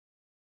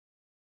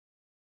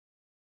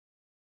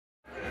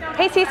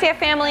Hey CCF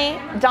family,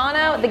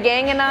 Donna, the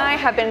gang, and I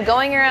have been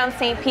going around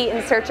St. Pete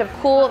in search of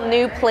cool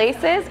new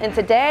places, and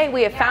today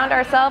we have found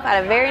ourselves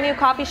at a very new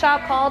coffee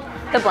shop called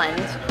The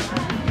Blend.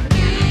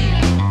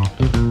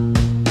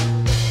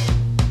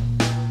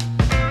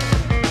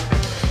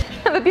 I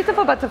have a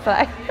beautiful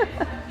butterfly.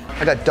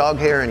 I got dog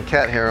hair and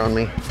cat hair on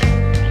me.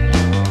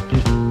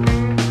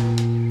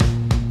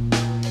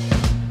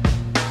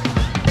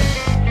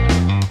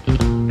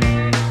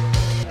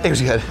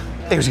 There's your head.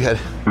 There's your head.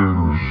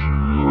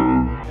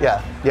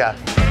 Yeah, yeah.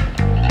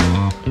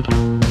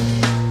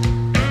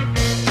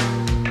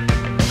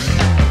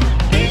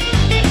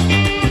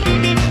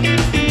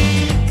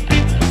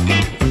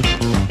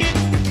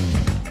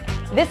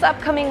 This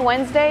upcoming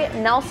Wednesday,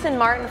 Nelson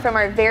Martin from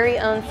our very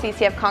own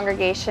CCF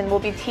congregation will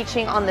be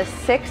teaching on the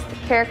 6th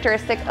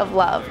characteristic of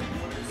love.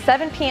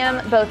 7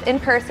 p.m. both in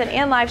person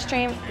and live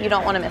stream. You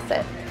don't want to miss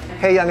it.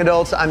 Hey young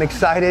adults, I'm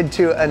excited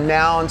to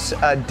announce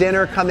a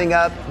dinner coming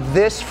up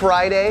this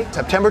Friday,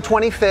 September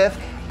 25th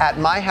at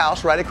my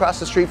house right across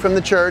the street from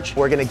the church.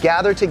 We're going to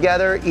gather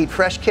together, eat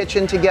fresh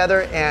kitchen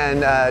together,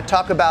 and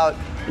talk about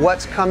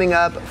what's coming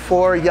up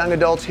for young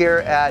adults here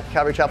at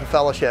Calvary Chapel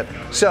Fellowship.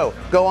 So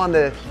go on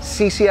the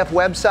CCF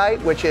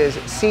website, which is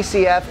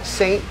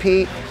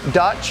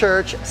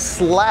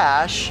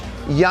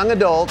ccfstpete.church/young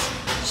adults.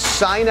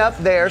 Sign up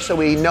there so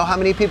we know how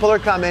many people are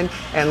coming,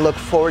 and look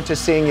forward to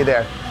seeing you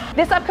there.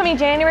 This upcoming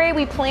January,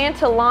 we plan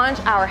to launch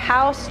our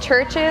house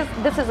churches.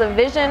 This is a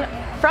vision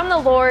from the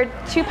Lord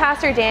to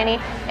Pastor Danny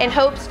in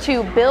hopes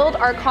to build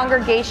our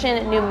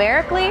congregation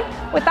numerically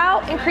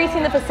without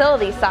increasing the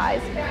facility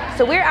size.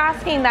 So we're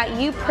asking that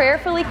you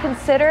prayerfully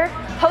consider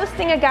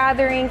hosting a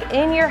gathering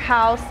in your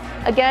house.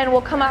 Again, we'll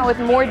come out with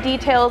more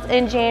details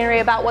in January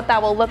about what that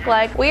will look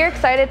like. We are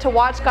excited to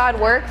watch God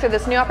work through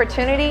this new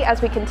opportunity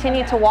as we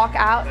continue to walk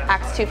out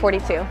Acts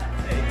 2:42.